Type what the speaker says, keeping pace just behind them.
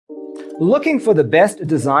Looking for the best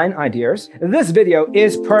design ideas? This video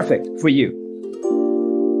is perfect for you.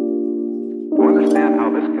 To understand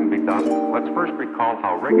how this can be done, let's first recall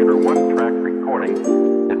how regular one-track recording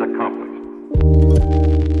is accomplished.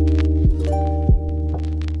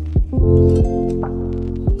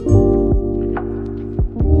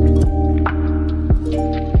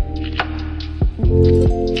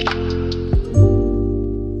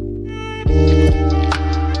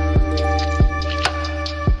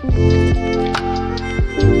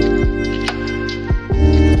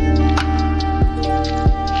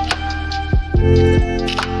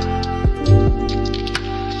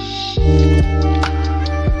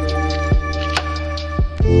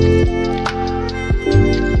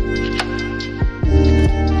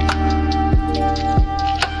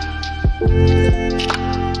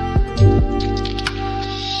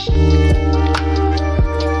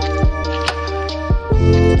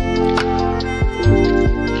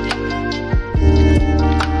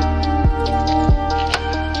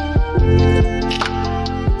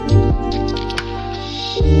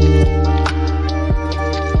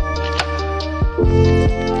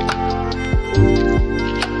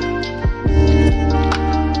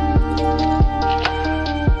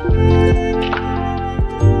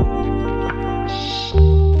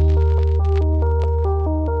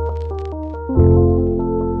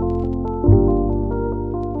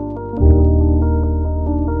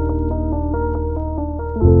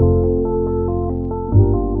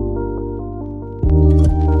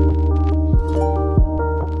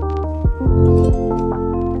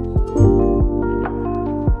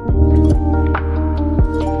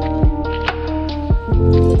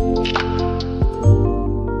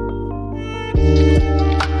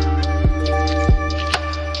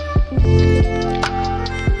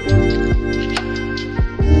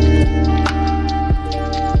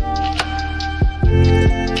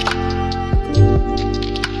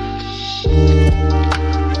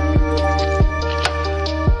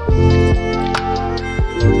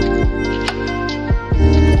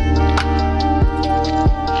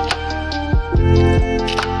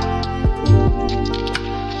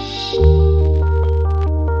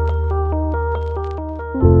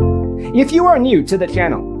 If you are new to the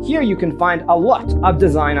channel, here you can find a lot of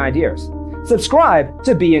design ideas. Subscribe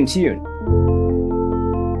to be in tune.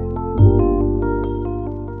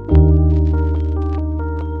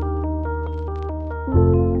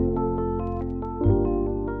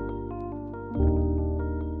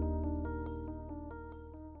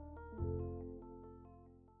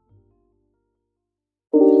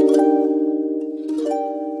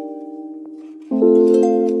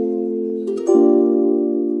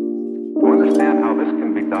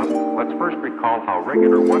 Let's first recall how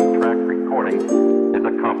regular one-track recording is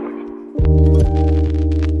accomplished.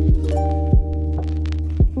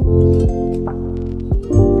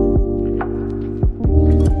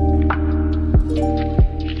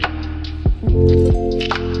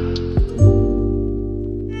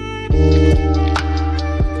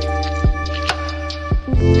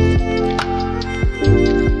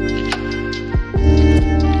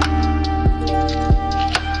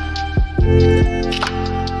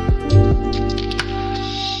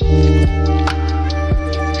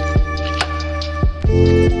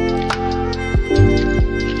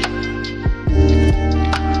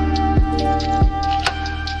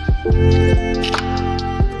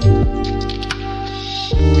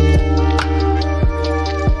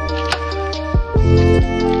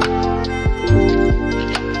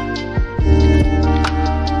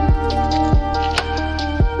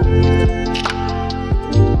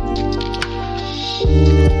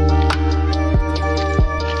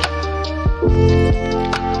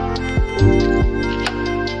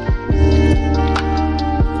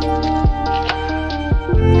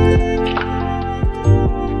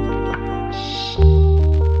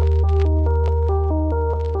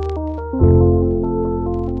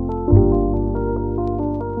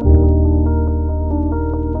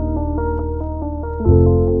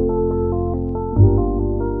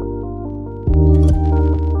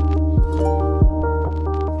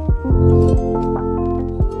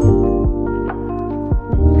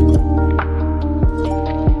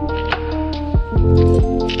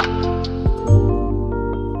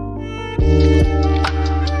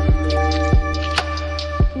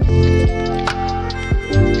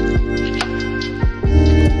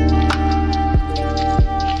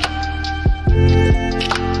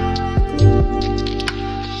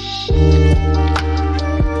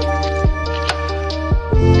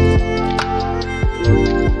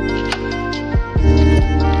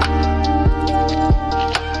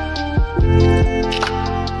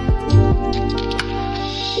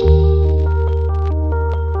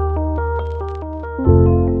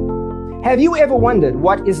 Have you ever wondered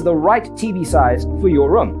what is the right TV size for your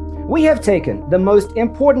room? We have taken the most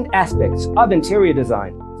important aspects of interior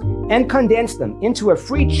design and condensed them into a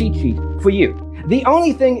free cheat sheet for you. The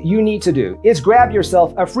only thing you need to do is grab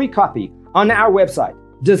yourself a free copy on our website,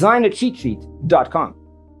 designercheatsheet.com.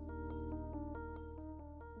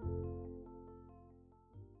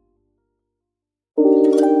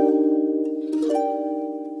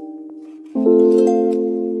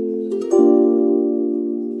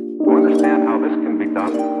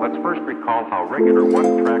 Let's first recall how regular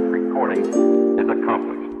one-track recording is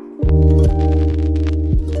accomplished.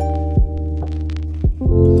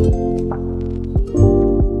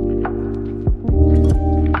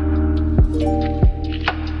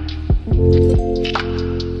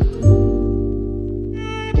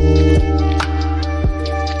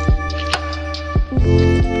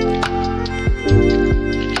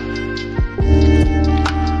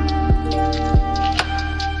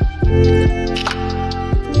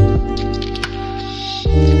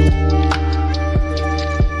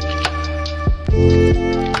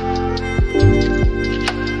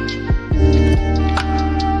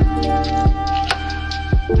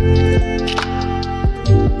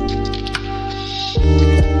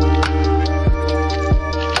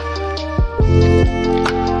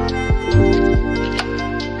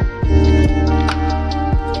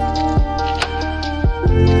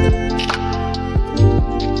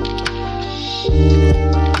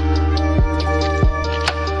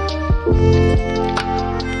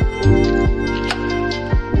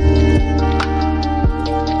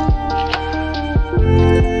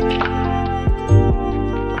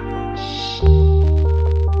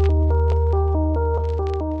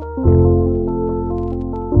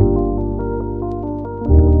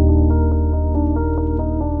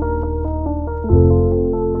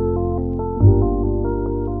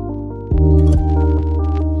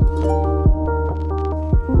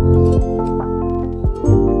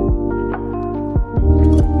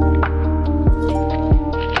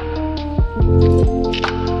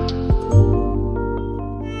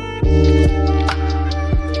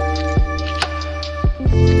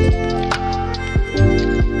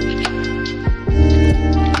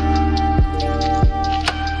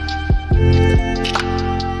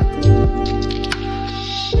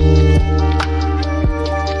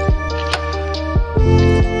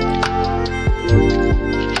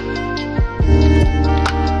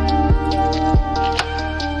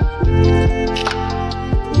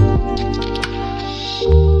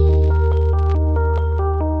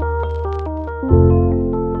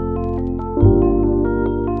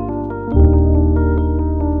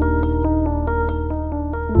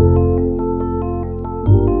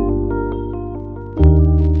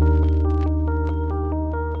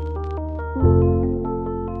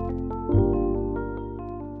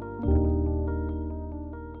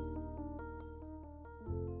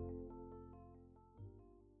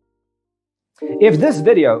 If this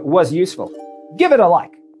video was useful, give it a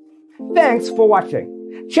like. Thanks for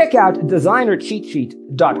watching. Check out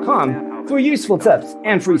designercheatsheet.com for useful tips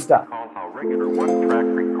and free stuff. How regular one-track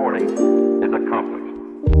recording is accomplished.